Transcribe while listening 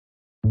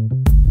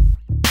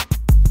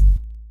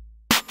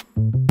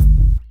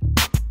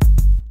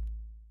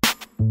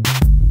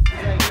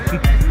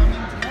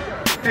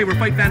Hey, we're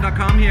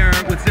FightFan.com here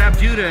with Zab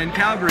Judah in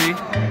Calgary.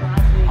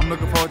 I'm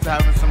looking forward to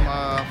having some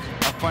a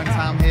fun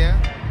time here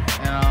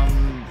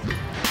and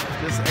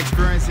just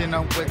experiencing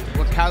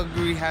what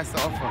Calgary has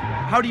to offer.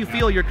 How do you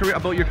feel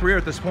about your career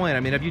at this point? I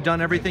mean, have you done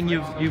everything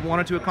you've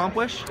wanted to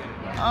accomplish?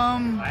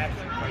 I've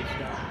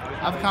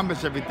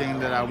accomplished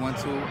everything that I want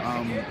to.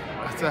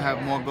 I still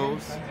have more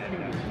goals,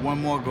 one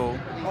more goal,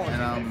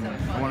 and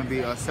I want to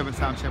be a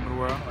 7-time champion of the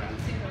world.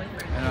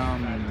 And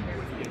I'm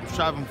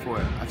striving for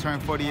it. I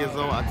turned 40 years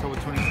old October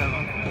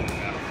 27th,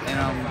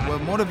 and what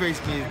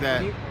motivates me is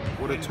that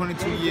with a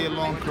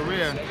 22-year-long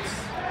career,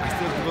 I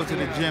still can go to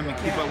the gym and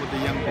keep up with the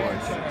young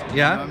boys.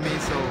 Yeah. You know what I mean?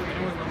 So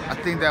I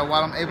think that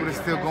while I'm able to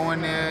still go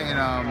in there and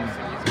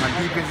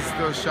my defense is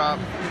still sharp,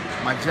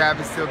 my jab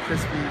is still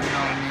crispy, you know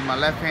what I mean? My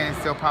left hand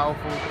is still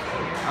powerful.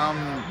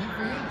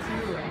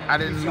 I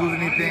didn't lose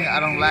anything,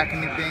 I don't lack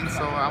anything,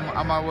 so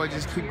I might well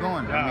just keep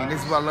going. I mean,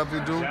 this is what I love to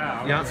do.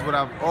 Yeah. This is what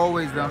I've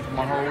always done for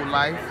my whole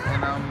life,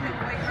 and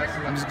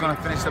I'm just gonna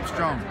finish up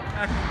strong.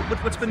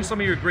 What's been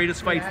some of your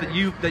greatest fights that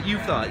you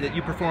thought that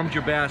you performed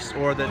your best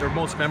or that are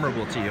most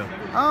memorable to you?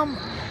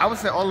 I would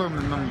say all of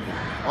them is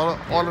memorable.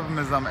 All of them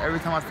is every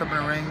time I step in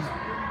the ring,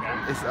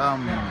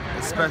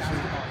 it's special.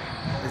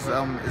 It's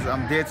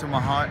dear to my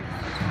heart.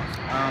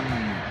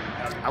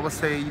 I would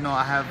say, you know,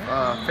 I have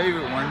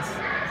favorite ones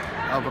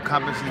of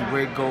accomplishing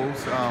great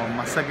goals.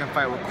 My second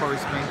fight with Corey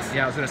Spinks.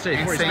 Yeah, I was gonna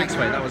say Corey Spinks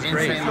fight. That was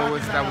great. In St.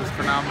 Louis, that was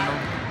phenomenal.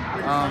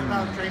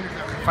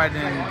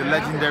 Fighting the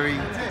legendary,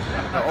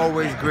 the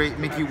always great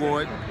Micky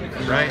Ward.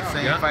 Right.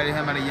 Yeah. Fighting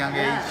him at a young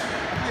age.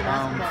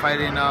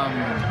 Fighting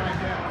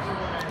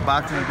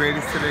boxing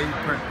greatest today,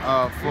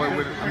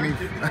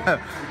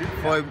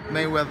 Floyd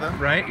Mayweather.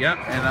 Right. Yeah.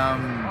 And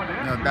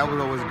you know, that was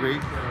always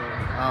great.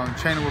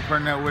 Training with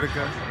Pernell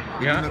Whitaker.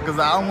 Yeah. Because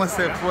I almost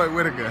said Floyd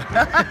Whitaker.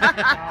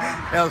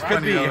 That was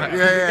funny though.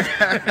 Yeah.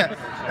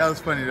 That was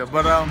funny though.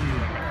 But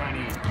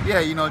yeah,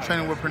 you know,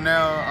 training with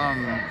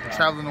Pernell,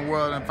 traveling the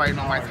world and fighting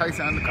on Mike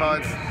Tyson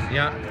undercards.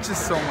 Yeah.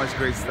 Just so much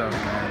great stuff,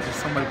 man.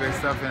 Just so much great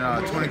stuff.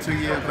 And 22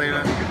 years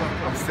later,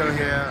 I'm still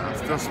here. I'm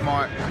still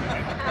smart.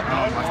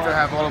 I still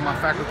have all of my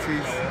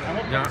faculties.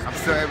 Yeah. I'm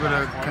still able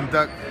to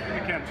conduct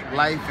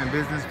life and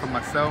business for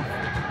myself,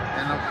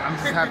 and I'm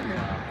just happy.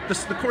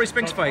 The Corey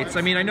Spinks fights.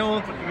 I mean, I know,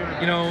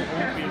 you know,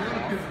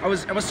 I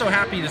was so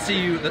happy to see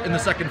you in the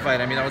second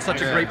fight. I mean, that was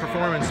such a great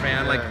performance,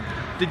 man. Like,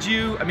 did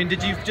you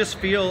just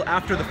feel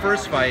after the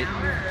first fight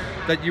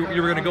that you were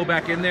going to go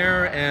back in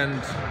there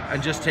and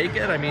just take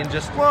it? I mean,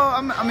 just.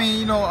 Well, I mean,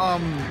 you know,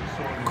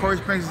 Corey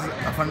Spinks is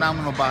a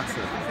phenomenal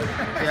boxer.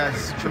 He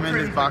has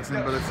tremendous boxing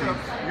ability. You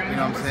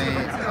know what I'm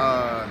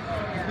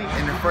saying?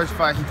 In the first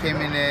fight, he came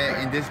in there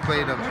and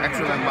displayed an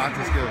excellent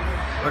boxing skill.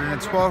 But in the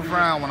 12th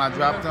round, when I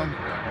dropped him,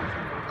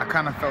 I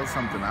kind of felt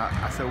something.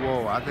 I said,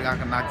 "Whoa, I think I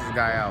can knock this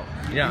guy out."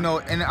 Yeah. You know,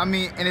 and I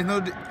mean, and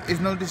it's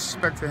no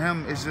disrespect to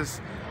him. It's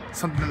just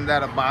something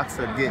that a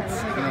boxer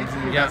gets. You know what I'm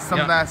saying? Yeah.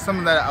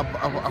 Something that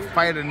a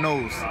fighter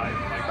knows.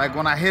 Like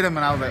when I hit him,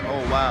 and I was like,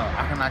 "Oh wow,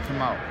 I can knock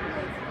him out."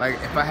 Like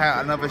if I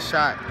had another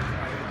shot,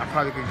 I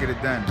probably could get it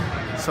done.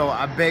 So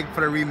I begged for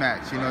the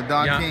rematch. You know,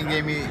 Don King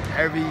gave me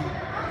every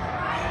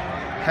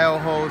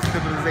hellhole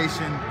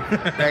stabilization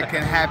that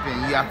can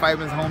happen. I fight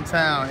in his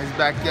hometown, his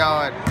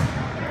backyard.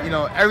 You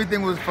know,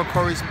 everything was for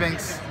Corey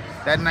Spinks.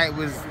 That night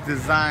was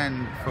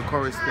designed for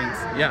Corey Spinks.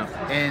 Yeah.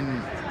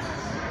 And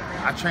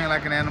I trained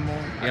like an animal.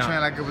 I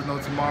trained like it was no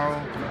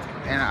tomorrow.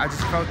 And I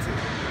just felt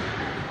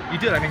it. You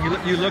did. I mean,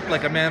 you looked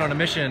like a man on a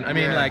mission. I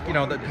mean, like, you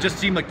know, that just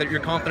seemed like that your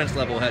confidence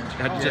level had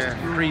just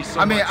increased so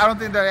much. I mean, I don't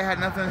think that it had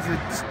nothing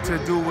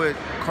to do with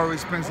Corey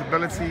Spinks'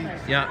 ability.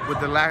 Yeah. With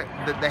the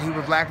that he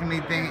was lacking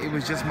anything. It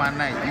was just my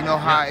night. You know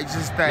how it's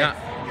just that.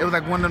 It was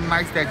like one of the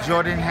nights that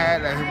Jordan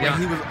had, when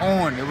he was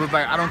on. It was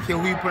like, I don't care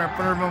who you put in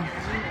front of him,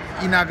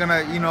 you're not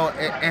gonna, you know.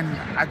 And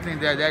I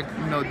think that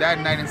you know, that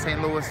night in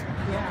St. Louis,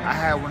 I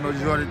had one of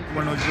those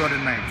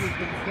Jordan nights.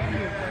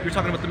 You're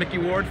talking about the Micky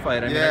Ward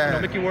fight. I mean, you know,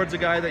 Micky Ward's a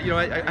guy that, you know,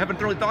 I haven't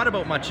really thought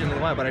about much in a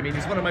while, but I mean,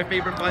 he's one of my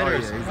favorite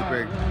fighters. Oh, yeah, he's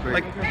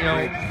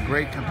a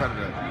great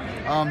competitor.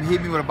 He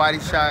hit me with a body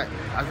shot,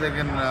 I think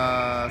in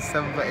the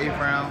 7th or 8th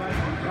round.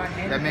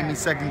 That made me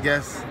second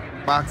guess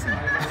boxing.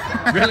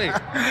 Really?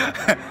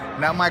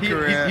 Not my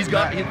career. He's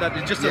got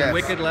just a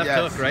wicked left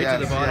hook right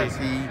to the body. Yes.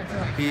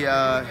 He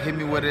hit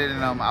me with it,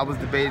 and I was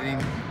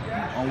debating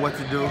on what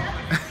to do.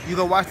 You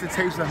go watch the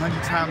tapes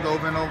 100 times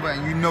over and over,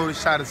 and you know the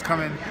shot is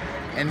coming,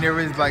 and there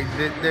is like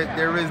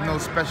there is no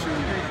special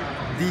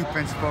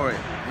defense for it.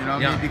 You know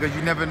what I mean? Because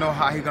you never know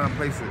how he's gonna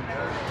place it,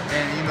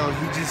 and you know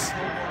he just,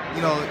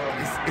 you know,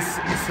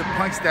 it's a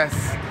punch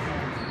that's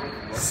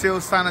still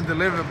signed and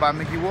delivered by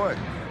Micky Ward.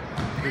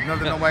 There's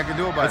nothing nobody can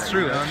do about it. That's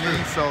true. You know what I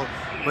mean? So,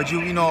 but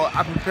you know,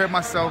 I prepared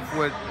myself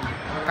with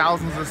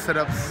thousands of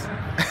sit-ups.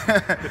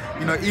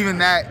 You know, even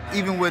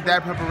with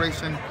that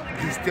preparation,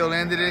 he still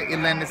landed it. It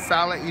landed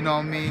solid. You know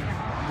what I mean?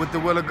 With the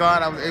will of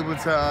God, I was able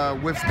to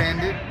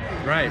withstand it.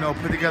 Right. You know,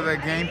 put together a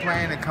game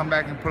plan and come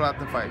back and pull out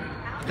the fight.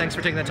 Thanks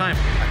for taking the time.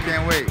 I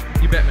can't wait.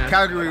 You bet, man.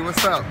 Calgary,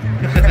 what's up?